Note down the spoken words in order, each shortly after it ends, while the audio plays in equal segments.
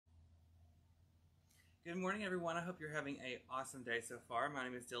Good morning, everyone. I hope you're having an awesome day so far. My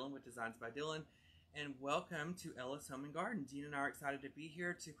name is Dylan with Designs by Dylan, and welcome to Ella's Home and Garden. Dean and I are excited to be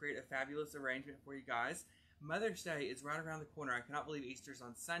here to create a fabulous arrangement for you guys. Mother's Day is right around the corner. I cannot believe Easter's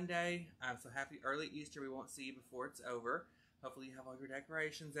on Sunday, so happy early Easter. We won't see you before it's over. Hopefully you have all your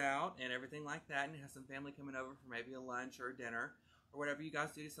decorations out and everything like that, and you have some family coming over for maybe a lunch or a dinner or whatever you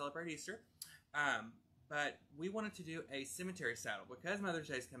guys do to celebrate Easter. But we wanted to do a cemetery saddle because Mother's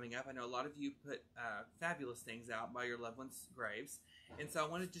Day is coming up. I know a lot of you put fabulous things out by your loved ones' graves. And so I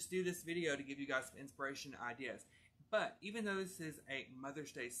wanted to just do this video to give you guys some inspiration and ideas. But even though this is a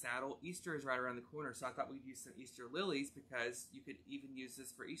Mother's Day saddle, Easter is right around the corner. So I thought we'd use some Easter lilies because you could even use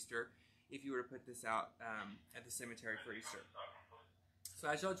this for Easter if you were to put this out at the cemetery for Easter. So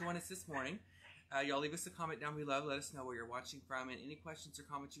as y'all join us this morning, y'all leave us a comment down below. Let us know where you're watching from, and any questions or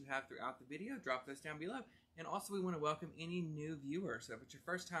comments you have throughout the video, drop those down below. And also, we want to welcome any new viewers. So if it's your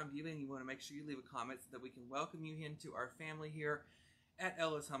first time viewing, you want to make sure you leave a comment so that we can welcome you into our family here at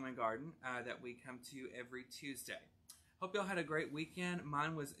Ella's Home and Garden that we come to every Tuesday. Hope y'all had a great weekend.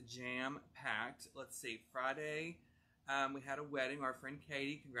 Mine was jam-packed. Let's see, Friday, we had a wedding. Our friend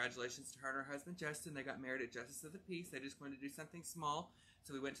Katie, congratulations to her and her husband Justin. They got married at Justice of the Peace. They just wanted to do something small.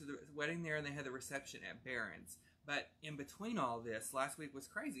 So we went to the wedding there, and they had the reception at Barron's. But in between all this, last week was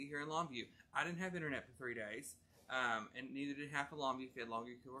crazy here in Longview. I didn't have internet for 3 days, and neither did half of Longview if you had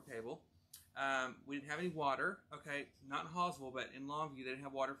Longview or cable. We didn't have any water. Okay, not in Hallsville, but in Longview, they didn't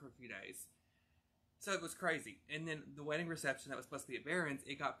have water for a few days. So it was crazy. And then the wedding reception that was supposed to be at Barron's,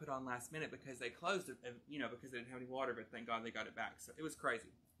 it got put on last minute because they closed it, because they didn't have any water, but thank God they got it back. So it was crazy.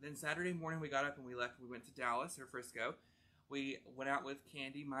 Then Saturday morning, we got up and we left. We went to Dallas or Frisco. We went out with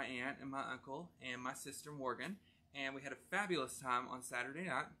Candy, my aunt, and my uncle, and my sister Morgan, and we had a fabulous time on Saturday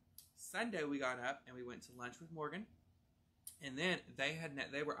night. Sunday, we got up and we went to lunch with Morgan, and then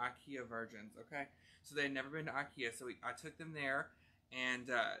they were IKEA virgins, okay? So they had never been to IKEA, so I took them there, and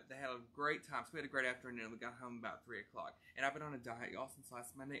they had a great time. So we had a great afternoon. We got home about 3 o'clock, and I've been on a diet, y'all, since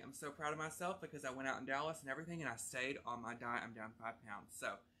last Monday. I'm so proud of myself because I went out in Dallas and everything, and I stayed on my diet. I'm down 5 pounds,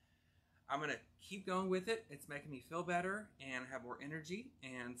 so I'm going to keep going with it. It's making me feel better and have more energy.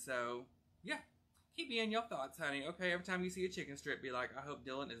 And so, yeah, keep me in your thoughts, honey. Okay, every time you see a chicken strip, be like, I hope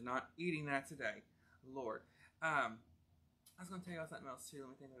Dylan is not eating that today. Lord. I was going to tell you something else, too. Let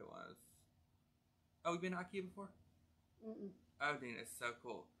me think what it was. Oh, you've been to IKEA before? Mm-mm. Oh, Dean, it's so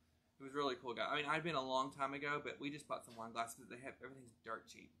cool. It was really cool, guy. I mean, I'd been a long time ago, but we just bought some wine glasses. They have everything's dirt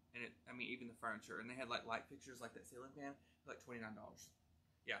cheap. And even the furniture. And they had, like, light fixtures like that ceiling fan, like $29.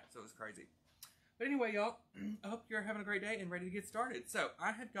 Yeah, so it was crazy. But anyway, y'all, I hope you're having a great day and ready to get started. So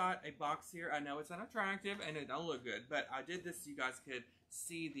I had got a box here. I know it's unattractive and it don't look good, but I did this so you guys could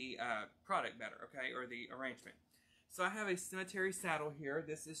see the product better, okay, or the arrangement. So I have a cemetery saddle here.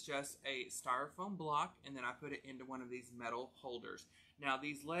 This is just a styrofoam block, and then I put it into one of these metal holders. Now,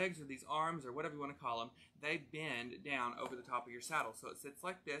 these legs or these arms or whatever you want to call them, they bend down over the top of your saddle. So it sits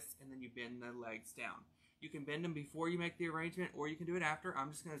like this, and then you bend the legs down. You can bend them before you make the arrangement, or you can do it after.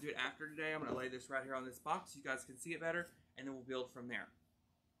 I'm just going to do it after today. I'm going to lay this right here on this box so you guys can see it better, and then we'll build from there.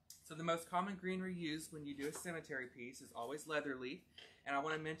 So the most common greenery used when you do a cemetery piece is always leather leaf. And I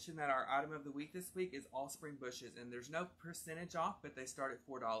want to mention that our item of the week this week is all spring bushes, and there's no percentage off, but they start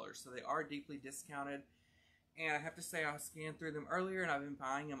at $4. So they are deeply discounted. And I have to say I scanned through them earlier, and I've been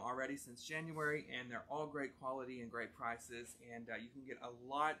buying them already since January, and they're all great quality and great prices, and you can get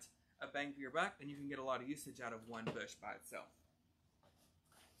a lot of bang for your buck, and you can get a lot of usage out of one bush by itself.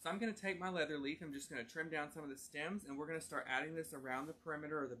 So I'm going to take my leather leaf, I'm just going to trim down some of the stems, and we're going to start adding this around the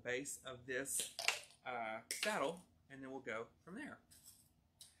perimeter or the base of this saddle, and then we'll go from there.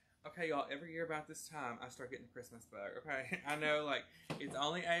 Okay, y'all, every year about this time, I start getting the Christmas bug, okay? I know, like, it's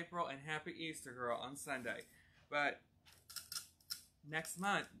only April, and happy Easter, girl, on Sunday. But next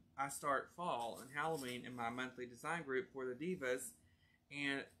month, I start fall and Halloween in my monthly design group for the Divas.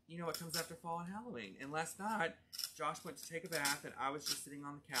 And you know what comes after fall and Halloween? And last night, Josh went to take a bath, and I was just sitting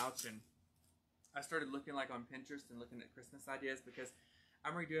on the couch, and I started looking like on Pinterest and looking at Christmas ideas because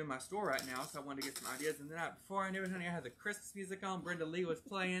I'm redoing my store right now, so I wanted to get some ideas. And then before I knew it, honey, I had the Christmas music on. Brenda Lee was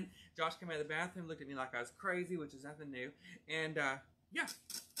playing. Josh came out of the bathroom, looked at me like I was crazy, which is nothing new. And yeah,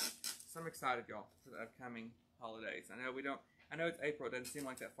 so I'm excited, y'all, for the upcoming holidays. I know it's April. It doesn't seem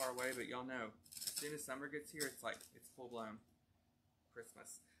like that far away, but y'all know as soon as summer gets here, it's full blown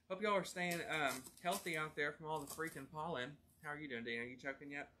Christmas. Hope y'all are staying healthy out there from all the freaking pollen. How are you doing, Dina? Are you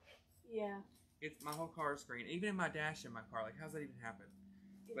choking yet? Yeah. It's my whole car is green. Even in my dash in my car. Like, how's that even happen?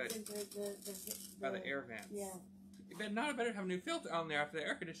 But by the air vents. Yeah. But not better to have a new filter on there after the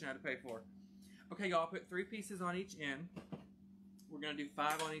air conditioner I had to pay for. Okay, y'all, put 3 pieces on each end. We're going to do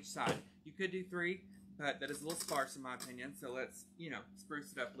 5 on each side. You could do 3, but that is a little sparse in my opinion. So let's,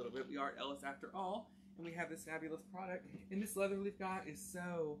 spruce it up a little bit. We are at Ellis after all, and we have this fabulous product. And this leather leaf guy is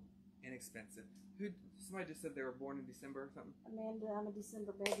so inexpensive. Somebody just said they were born in December or something. Amanda, I'm a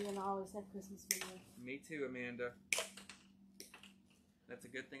December baby, and I always have Christmas for you. Me too, Amanda. That's a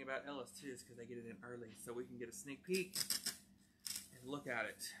good thing about Ellis too, is because they get it in early, so we can get a sneak peek and look at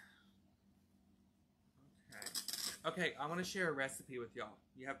it. Okay, I want to share a recipe with y'all.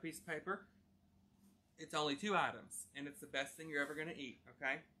 You have a piece of paper. It's only 2 items, and it's the best thing you're ever going to eat,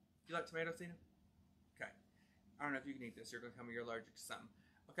 okay? You like tomatoes, Tina? Okay. I don't know if you can eat this. You're going to tell me you're allergic to something.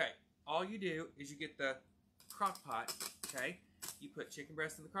 Okay, all you do is you get the crock pot, okay? You put chicken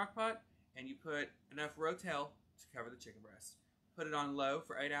breast in the crock pot, and you put enough Rotel to cover the chicken breast. Put it on low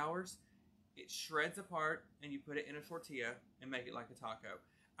for 8 hours. It shreds apart, and you put it in a tortilla and make it like a taco.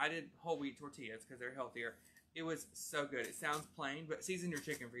 I did whole wheat tortillas because they're healthier. It was so good. It sounds plain, but season your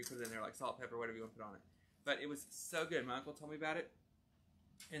chicken before you put it in there, like salt, pepper, whatever you want to put on it. But it was so good. My uncle told me about it.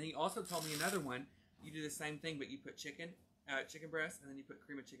 And he also told me another one. You do the same thing, but you put chicken breast, and then you put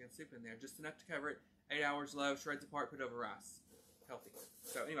cream of chicken soup in there. Just enough to cover it. 8 hours low, shreds apart, put over rice. Healthy.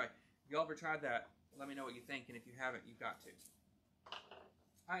 So anyway, if y'all ever tried that, let me know what you think. And if you haven't, you've got to.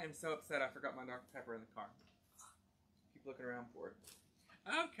 I am so upset I forgot my Dr. Pepper in the car. Keep looking around for it.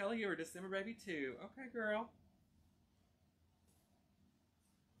 Oh, Kelly, you're a December baby too. Okay, girl.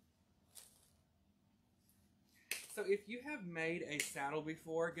 So if you have made a saddle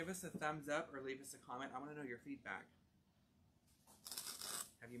before, give us a thumbs up or leave us a comment. I want to know your feedback.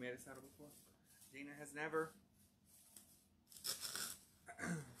 Have you made a saddle before? Dina has never.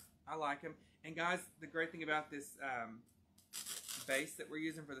 I like them. And guys, the great thing about this base that we're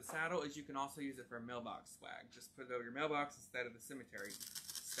using for the saddle is you can also use it for a mailbox swag. Just put it over your mailbox instead of the cemetery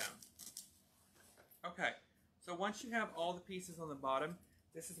stone. Okay, so once you have all the pieces on the bottom,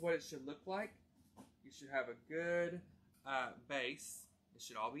 this is what it should look like. You should have a good base. It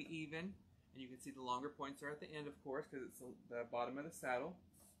should all be even. And you can see the longer points are at the end, of course, because it's the bottom of the saddle.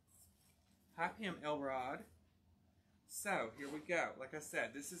 Hi, Pam Elrod. So, here we go. Like I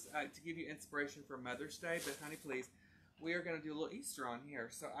said, this is to give you inspiration for Mother's Day, but honey, please, we are going to do a little Easter on here.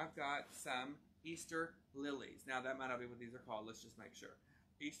 So, I've got some Easter lilies. Now, that might not be what these are called. Let's just make sure.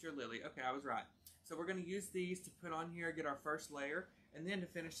 Easter lily. Okay, I was right. So, we're going to use these to put on here, get our first layer. And then to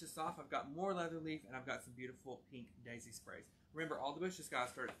finish this off, I've got more leather leaf, and I've got some beautiful pink daisy sprays. Remember, all the bushes,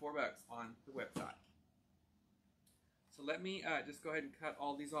 guys, start at $4 on the website. So let me just go ahead and cut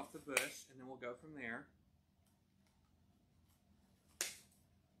all these off the bush, and then we'll go from there.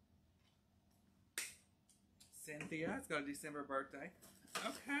 Cynthia has got a December birthday.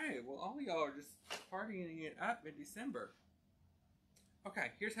 Okay, well, all of y'all are just partying it up in December.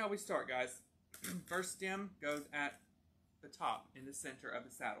 Okay, here's how we start, guys. First stem goes at the top in the center of the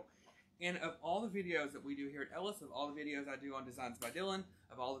saddle. And of all the videos that we do here at Ellis, of all the videos I do on Designs by Dylan,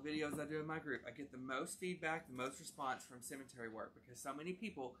 of all the videos I do in my group, I get the most feedback, the most response from cemetery work, because so many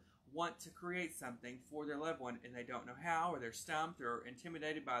people want to create something for their loved one and they don't know how, or they're stumped or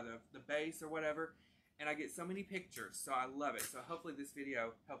intimidated by the base or whatever. And I get so many pictures, so I love it. So hopefully this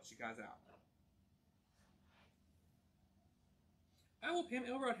video helps you guys out. Oh, well, Pam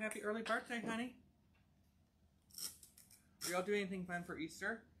Elrod, happy early birthday, honey. Are y'all doing anything fun for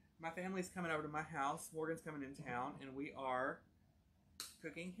Easter? My family's coming over to my house. Morgan's coming in town, and we are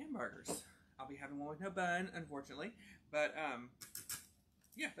cooking hamburgers. I'll be having one with no bun, unfortunately. But,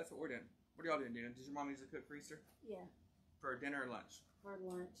 yeah, that's what we're doing. What are y'all doing, Dina? Does your mom usually cook for Easter? Yeah. For dinner or lunch? For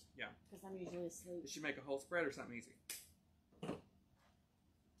lunch. Yeah. Because I'm usually asleep. Does she make a whole spread or something easy?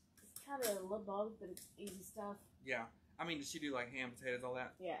 It's kind of a little both, but it's easy stuff. Yeah. I mean, does she do, like, ham, potatoes, all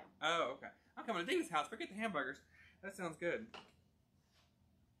that? Yeah. Oh, okay. I'm coming to Dina's house. Forget the hamburgers. That sounds good.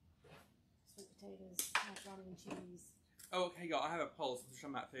 Sweet potatoes, macaroni and cheese. Oh, okay, y'all. I have a poll since we're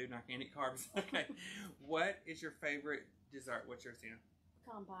talking about food and I can't eat carbs. Okay. What is your favorite dessert? What's yours, Tina?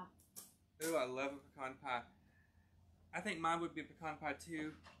 Pecan pie. Ooh, I love a pecan pie. I think mine would be pecan pie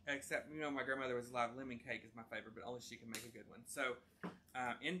too, except, my grandmother was alive. Lemon cake is my favorite, but only she can make a good one. So,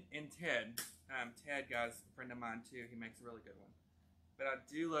 in Ted, guys, a friend of mine too, he makes a really good one. But I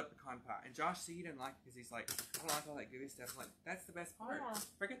do love pecan pie. And Josh, see, he didn't like it because he's like, I don't like all that gooey stuff. I'm like, that's the best part. Yeah.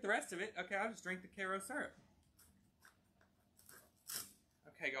 Forget the rest of it. Okay, I'll just drink the Karo syrup.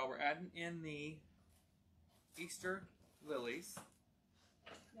 Okay, y'all, we're adding in the Easter lilies.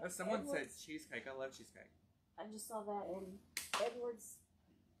 Oh, someone said cheesecake. I love cheesecake. I just saw that in Edwards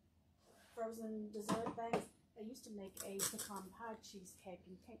frozen dessert bags. They used to make a pecan pie cheesecake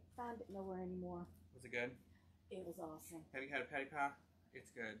and can't find it nowhere anymore. Was it good? It was awesome. Have you had a patty pie? It's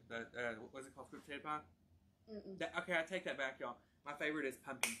good. What was it called? Sweet potato pie? Mm-mm. Okay, I take that back, y'all. My favorite is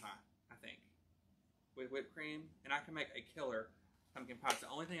pumpkin pie, I think. with whipped cream, and I can make a killer pumpkin pie. It's the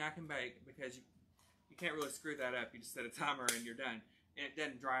only thing I can bake because you can't really screw that up. You just set a timer and you're done. And it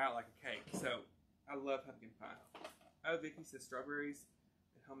doesn't dry out like a cake. So I love pumpkin pie. Oh, Vicky says strawberries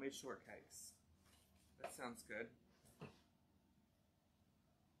and homemade shortcakes. That sounds good.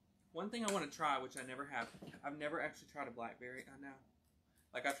 One thing I want to try, which I never have, I've never actually tried a blackberry. I know.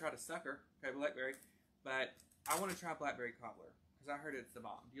 Like, I've tried a sucker, okay, blackberry, but I want to try blackberry cobbler because I heard it's the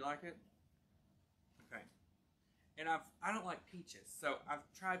bomb. Do you like it? Okay. And I don't like peaches, so I've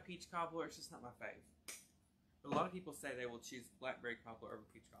tried peach cobbler. It's just not my fave. But a lot of people say they will choose blackberry cobbler over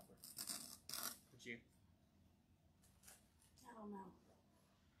peach cobbler. Would you? I don't know.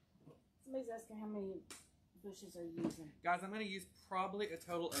 Somebody's asking how many bushes are you using. Guys, I'm going to use probably a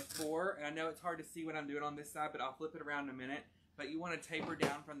total of 4, and I know it's hard to see what I'm doing on this side, but I'll flip it around in a minute. But you want to taper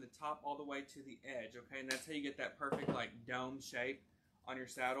down from the top all the way to the edge, okay? And that's how you get that perfect, like, dome shape on your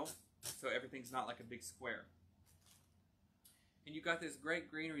saddle, so everything's not like a big square. And you've got this great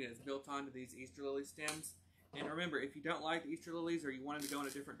greenery that's built onto these Easter lily stems. And remember, if you don't like the Easter lilies or you want them to go in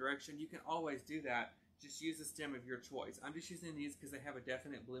a different direction, you can always do that. Just use a stem of your choice. I'm just using these because they have a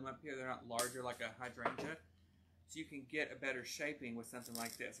definite bloom up here. They're not larger like a hydrangea. So you can get a better shaping with something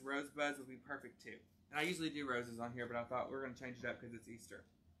like this. Rosebuds would be perfect too. And I usually do roses on here, but I thought we were going to change it up because it's Easter.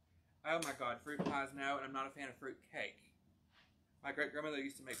 Oh my God, fruit pies no, and I'm not a fan of fruit cake. My great-grandmother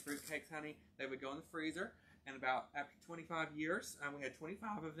used to make fruit cakes, honey. They would go in the freezer, and about after 25 years, we had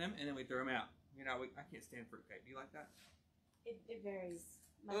 25 of them, and then we threw them out. You know, I can't stand fruit cake. Do you like that? It varies.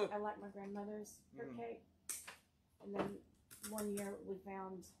 I like my grandmother's fruit cake. And then one year we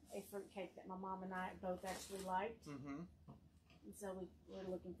found a fruit cake that my mom and I both actually liked. And so we're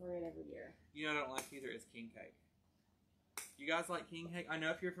looking for it every year. You know what I don't like either is king cake. You guys like king cake? I know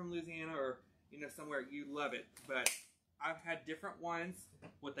if you're from Louisiana or, you know, somewhere, you love it. But I've had different ones,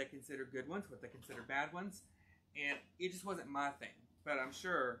 what they consider good ones, what they consider bad ones. And it just wasn't my thing. But I'm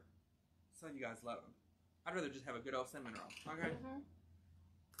sure some of you guys love them. I'd rather just have a good old cinnamon roll. Okay?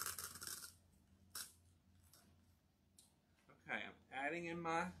 Okay, I'm adding in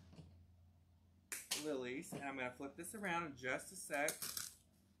my lilies, and I'm going to flip this around in just a sec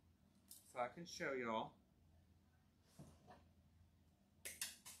so I can show y'all.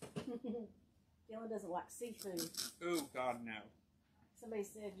 Dylan doesn't like seafood. Oh, God, no. Somebody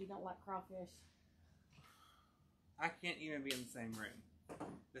said you don't like crawfish. I can't even be in the same room.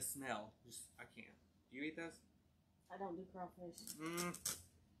 The smell, just, I can't. Do you eat those? I don't do crawfish.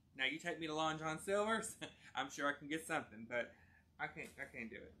 Now, you take me to Long John Silver's, I'm sure I can get something, but I can't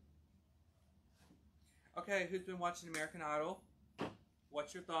do it. Okay, who's been watching American Idol?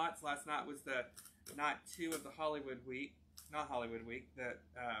 What's your thoughts? Last night was the night 2 of the Hollywood week. Not Hollywood week, the,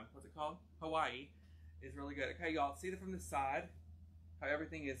 what's it called? Hawaii is really good. Okay, y'all, see it from the side, how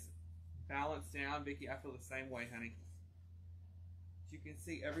everything is balanced down. Vicky, I feel the same way, honey. As you can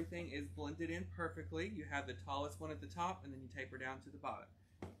see, everything is blended in perfectly. You have the tallest one at the top, and then you taper down to the bottom.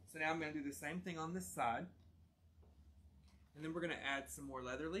 So now I'm going to do the same thing on this side. And then we're going to add some more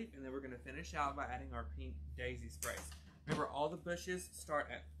leather leaf, and then we're going to finish out by adding our pink daisy sprays. Remember, all the bushes start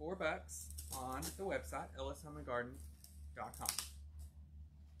at $4 on the website, ellishomeandgarden.com.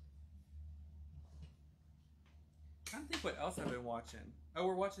 I'm trying to think what else I've been watching. Oh,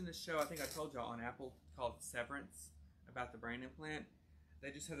 we're watching this show, I think I told y'all, on Apple called Severance, about the brain implant.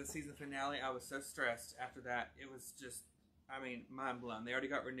 They just had the season finale. I was so stressed after that. It was just, I mean, mind blown. They already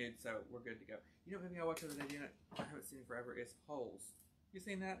got renewed, so we're good to go. You know what movie I watched the other day, I haven't seen it forever, is Holes. You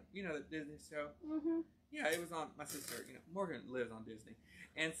seen that? You know, the Disney show? Yeah, it was on, my sister, you know, Morgan lives on Disney.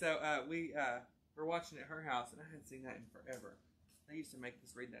 And so we were watching it at her house, and I hadn't seen that in forever. They used to make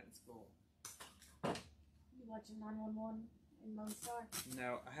us read that in school. You watching 911 in Lone Star?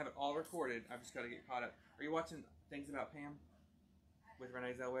 No, I have it all recorded. I've just got to get caught up. Are you watching Things About Pam with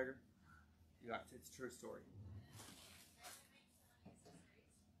Renee Zellweger? You got to. It's a true story.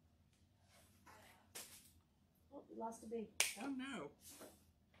 Oh, we lost a bee. Oh, no.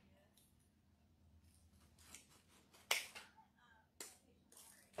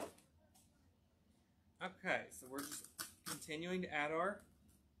 Okay, so we're just continuing to add our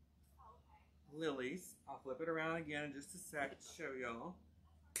lilies. I'll flip it around again in just a sec to show y'all.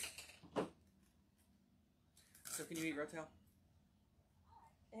 So can you eat rotel?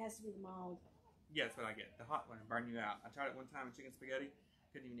 It has to be the mild. Yeah, that's what I get. The hot one will burn you out. I tried it one time with chicken spaghetti.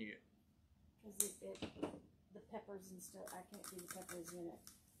 Couldn't even eat it. Because the peppers and stuff, I can't do the peppers in it.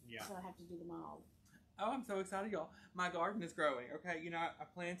 Yeah. So I have to do the mild. Oh, I'm so excited, y'all. My garden is growing. Okay, you know, I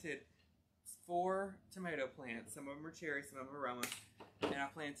planted 4 tomato plants. Some of them are cherry, some of them are Roma. And I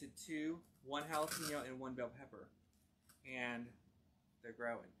planted 2, 1 jalapeno and 1 bell pepper. And they're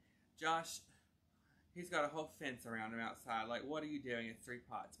growing. Josh, He's got a whole fence around him outside. Like, what are you doing? It's 3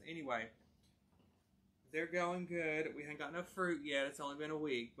 pots. But anyway, they're going good. We haven't got no fruit yet. It's only been a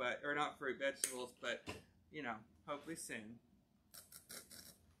week, or not fruit, vegetables, but, you know, hopefully soon.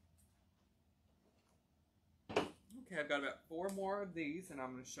 Okay, I've got about 4 more of these, and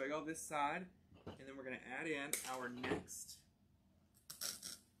I'm going to show you all this side, and then we're going to add in our next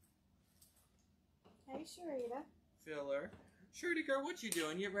Sharita. Filler. Sharita, girl, what you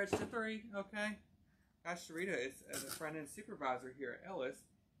doing? You registered 3, okay? Guys, Sharita is a front-end supervisor here at Ellis,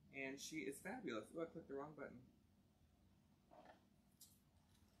 and she is fabulous. Oh, I clicked the wrong button.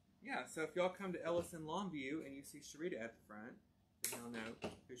 Yeah, so if y'all come to Ellis in Longview and you see Sharita at the front, then y'all know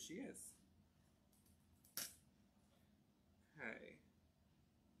who she is. Okay.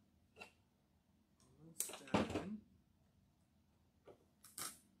 Almost done.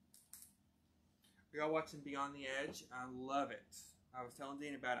 Are y'all watching Beyond the Edge? I love it. I was telling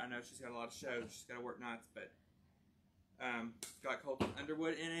Dean about it. I know she's got a lot of shows. She's got to work nights, but got Colton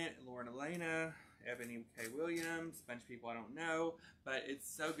Underwood in it, Lauren Elena, Ebony K. Williams, a bunch of people I don't know, but it's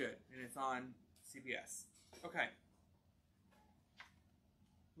so good, and it's on CBS. Okay.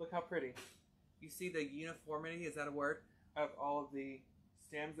 Look how pretty. You see the uniformity, is that a word, of all of the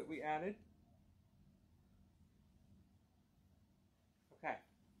stems that we added? Okay.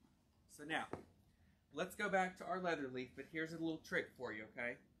 So now, let's go back to our leather leaf, but here's a little trick for you,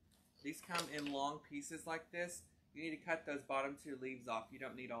 okay? These come in long pieces like this. You need to cut those bottom 2 leaves off. You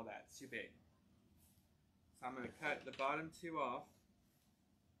don't need all that. It's too big. So I'm going to cut the bottom 2 off.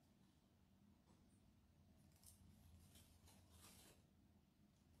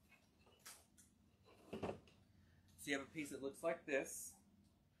 So you have a piece that looks like this.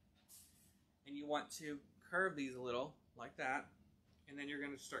 And you want to curve these a little, like that. And then you're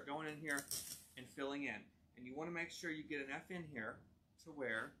going to start going in here and filling in. And you want to make sure you get enough in here to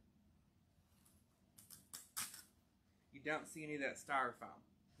where you don't see any of that styrofoam,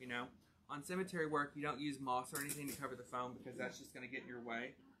 you know? On cemetery work, you don't use moss or anything to cover the foam because that's just going to get in your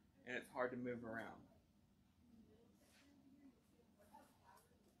way and it's hard to move around.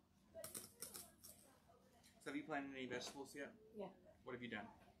 So have you planted any vegetables yet? Yeah. What have you done?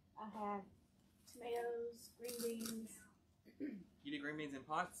 I have tomatoes, green beans. You did green beans in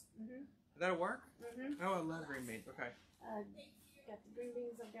pots? Mm-hmm. That'll work? Mm-hmm. Oh, I love green beans. Okay. Got the green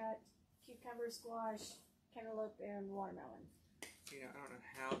beans. I've got cucumber, squash, cantaloupe, and watermelon. You know, I don't know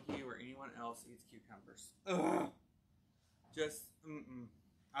how you or anyone else eats cucumbers. Ugh. Just,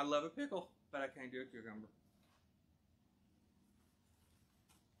 I love a pickle, but I can't do a cucumber.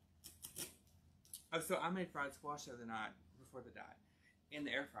 Oh, so I made fried squash the other night before the diet in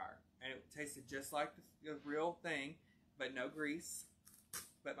the air fryer, and it tasted just like the real thing, but no grease.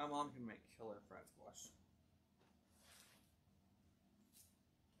 But my mom can make killer fried squash.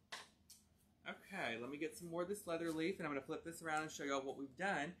 Okay, let me get some more of this leather leaf, and I'm going to flip this around and show y'all what we've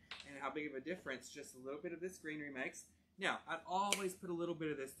done and how big of a difference just a little bit of this greenery makes. Now, I'd always put a little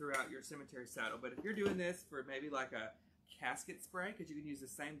bit of this throughout your cemetery saddle, but if you're doing this for maybe like a casket spray, because you can use the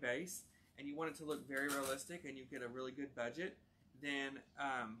same base, and you want it to look very realistic and you get a really good budget, then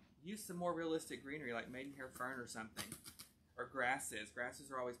use some more realistic greenery like maidenhair fern or something, or grasses. Grasses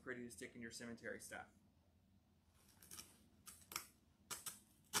are always pretty to stick in your cemetery stuff.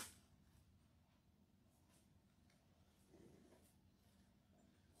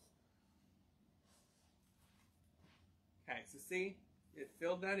 Okay, so see, it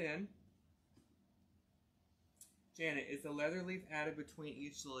filled that in. Janet, is the leather leaf added between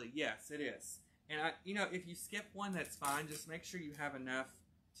each lily? Yes, it is. And you know, if you skip one, that's fine. Just make sure you have enough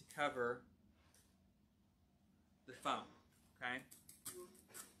to cover the foam. Okay.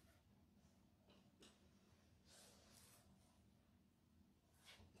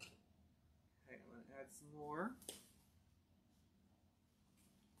 Okay, I'm gonna add some more.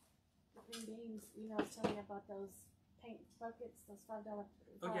 Green beans. You know, I was telling you about those paint buckets, those $5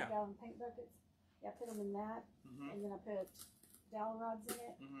 gallon paint buckets. Yeah, I put them in that, and then I put dowel rods in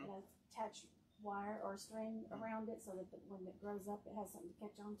it, and I attach wire or string around it so that when it grows up, it has something to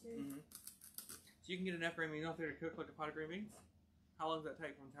catch on to. So you can get enough green beans out there to cook like a pot of green beans? How long does that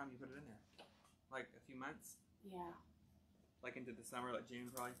take from the time you put it in there? Like a few months? Yeah. Like into the summer, like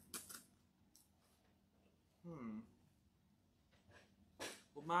June probably?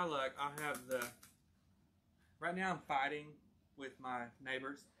 Well, my luck, I have right now I'm fighting with my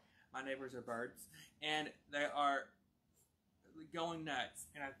neighbors. My neighbors are birds, and they are going nuts,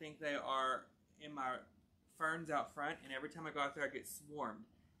 and I think they are in my ferns out front, and every time I go out there, I get swarmed,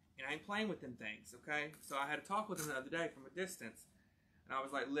 and I ain't playing with them things, okay? So I had a talk with them the other day from a distance, and I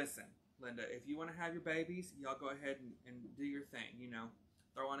was like, listen, Linda, if you want to have your babies, y'all go ahead and do your thing, you know,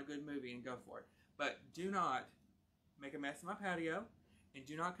 throw on a good movie and go for it. But do not make a mess of my patio, and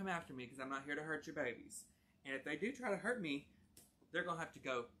do not come after me because I'm not here to hurt your babies. And if they do try to hurt me, they're going to have to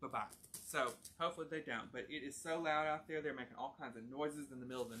go bye-bye. So hopefully they don't. But it is so loud out there. They're making all kinds of noises in the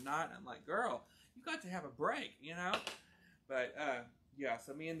middle of the night. I'm like, girl, you got to have a break, you know? But, yeah,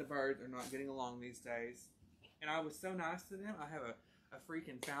 so me and the birds are not getting along these days. And I was so nice to them. I have a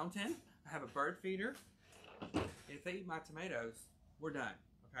freaking fountain. I have a bird feeder. If they eat my tomatoes, we're done.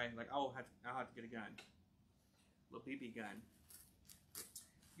 Okay? Like, I'll have to get a gun. A little BB gun.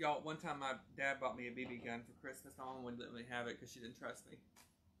 Y'all, one time my dad bought me a BB gun for Christmas. My mom wouldn't let me have it because she didn't trust me.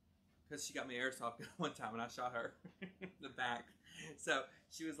 Because she got me an airsoft gun one time and I shot her in the back. So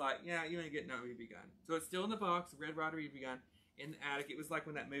she was like, yeah, you ain't getting no BB gun. So it's still in the box, Red Ryder BB gun, in the attic. It was like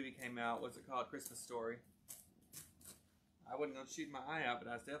when that movie came out. What's it called? Christmas Story. I wasn't going to shoot my eye out, but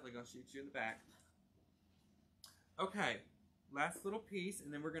I was definitely going to shoot you in the back. Okay, last little piece,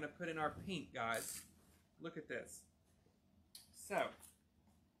 and then we're going to put in our pink, guys. Look at this. So,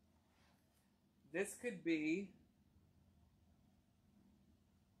 this could be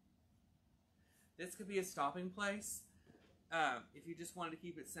a stopping place. If you just wanted to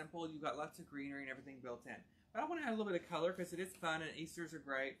keep it simple, you've got lots of greenery and everything built in. But I want to add a little bit of color because it is fun, and Easters are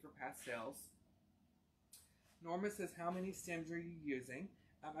great for pastels. Norma says, how many stems are you using?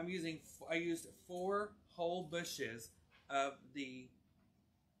 I used 4 whole bushes of the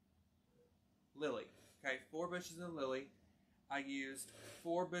lily. Okay, 4 bushes of lily. I used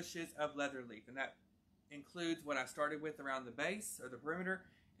 4 bushes of leather leaf, and that includes what I started with around the base or the perimeter,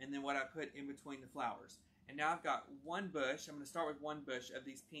 and then what I put in between the flowers. And now I've got 1 bush. I'm going to start with 1 bush of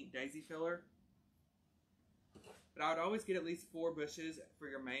these pink daisy filler. But I would always get at least 4 bushes for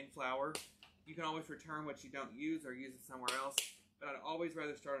your main flower. You can always return what you don't use or use it somewhere else. But I'd always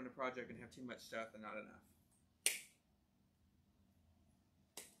rather start on a project and have too much stuff than not enough.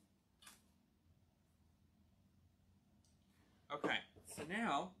 Okay, so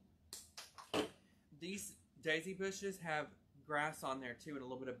now these daisy bushes have grass on there too and a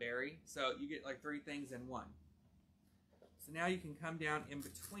little bit of berry. So you get like 3 things in one. So now you can come down in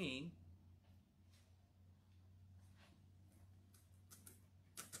between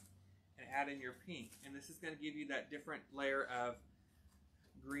and add in your pink. And this is going to give you that different layer of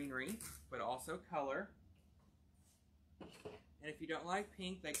greenery, but also color. And if you don't like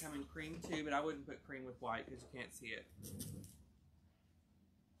pink, they come in cream too, but I wouldn't put cream with white because you can't see it.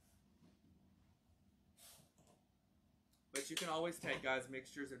 But you can always take, guys,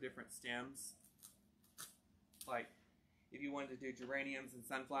 mixtures of different stems. Like, if you wanted to do geraniums and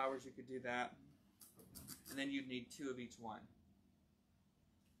sunflowers, you could do that. And then you'd need 2 of each one.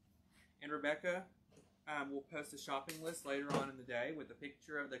 And Rebecca will post a shopping list later on in the day with a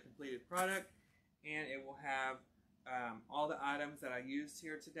picture of the completed product. And it will have all the items that I used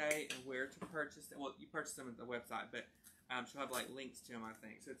here today and where to purchase them. Well, you purchase them at the website, but she'll have like links to them, I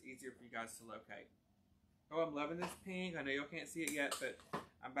think. So it's easier for you guys to locate. Oh, I'm loving this pink. I know y'all can't see it yet, but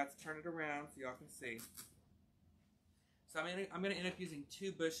I'm about to turn it around so y'all can see. So I'm going to end up using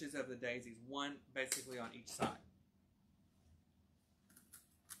 2 bushes of the daisies, 1 basically on each side.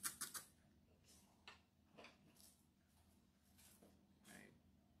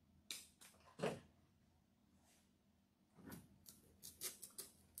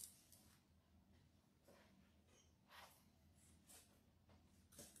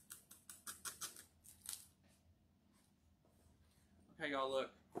 Okay, y'all, look.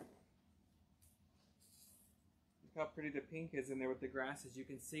 Look how pretty the pink is in there with the grasses. You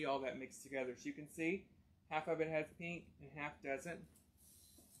can see all that mixed together. So you can see half of it has pink and half doesn't.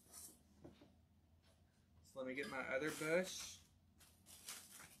 So let me get my other bush.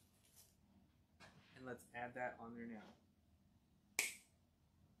 And let's add that on there now.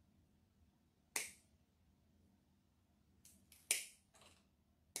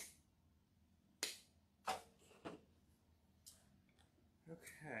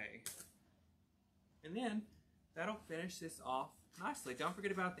 Okay, and then that'll finish this off nicely. Don't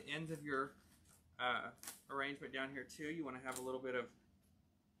forget about the ends of your arrangement down here too. You want to have a little bit of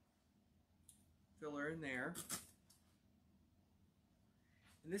filler in there.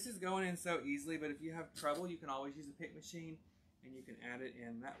 And this is going in so easily, but if you have trouble, you can always use a pick machine and you can add it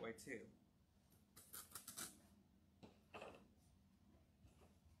in that way too.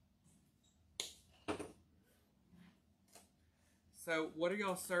 So, what are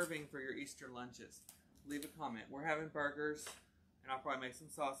y'all serving for your Easter lunches? Leave a comment. We're having burgers, and I'll probably make some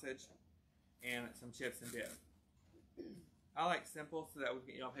sausage and some chips and dip. I like simple so that we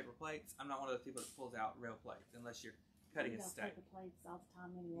can eat on paper plates. I'm not one of those people that pulls out real plates unless you're cutting a steak. Paper plates all the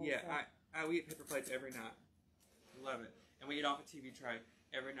time anyway. Yeah, so. We eat paper plates every night. Love it. And we eat off a TV tray.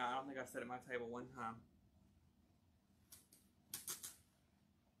 every night. I don't think I sat at my table one time.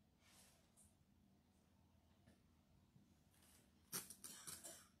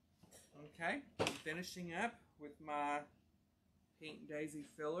 Okay, I'm finishing up with my Pink Daisy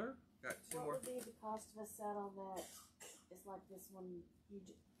filler. Got two more. What would be the cost of a saddle that is like this one?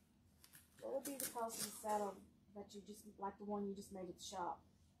 What would be the cost of a saddle that you just, like the one you just made at the shop?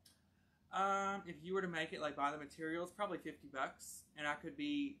 If you were to make it, like buy the materials, probably $50, and I could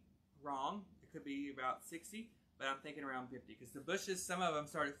be wrong. It could be about 60, but I'm thinking around 50 because the bushes, some of them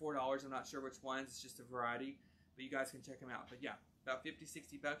start at $4. I'm not sure which ones. It's just a variety, but you guys can check them out. But yeah, about 50,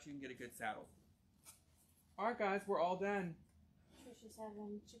 60 bucks, you can get a good saddle. All right, guys, we're all done. Trisha's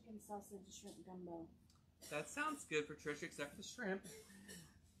having chicken sausage shrimp gumbo. That sounds good for Trisha, except for the shrimp.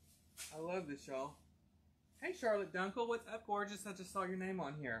 I love this, y'all. Hey, Charlotte Dunkel, what's up, gorgeous? I just saw your name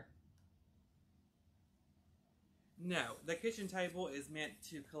on here. No, the kitchen table is meant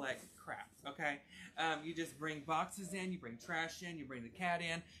to collect crap, okay? You just bring boxes in, you bring trash in, you bring the cat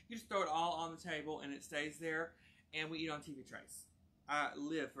in. You just throw it all on the table, and it stays there, and we eat on TV trays. I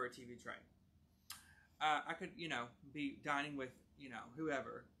live for a TV tray. I could, be dining with,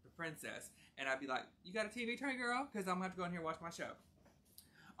 whoever, the princess, and I'd be like, you got a TV tray, girl? Because I'm going to have to go in here and watch my show.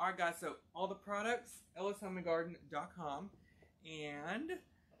 All right, guys, so all the products, ellishomeandgarden.com, and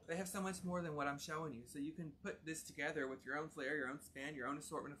they have so much more than what I'm showing you. So you can put this together with your own flair, your own spin, your own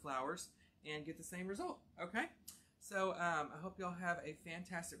assortment of flowers, and get the same result, okay? So I hope y'all have a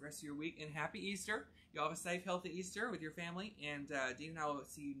fantastic rest of your week, and happy Easter. Y'all have a safe, healthy Easter with your family, and Dean and I will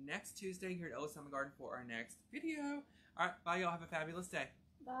see you next Tuesday here at Ellis Home and Garden for our next video. All right, bye, y'all. Have a fabulous day.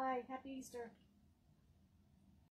 Bye. Happy Easter.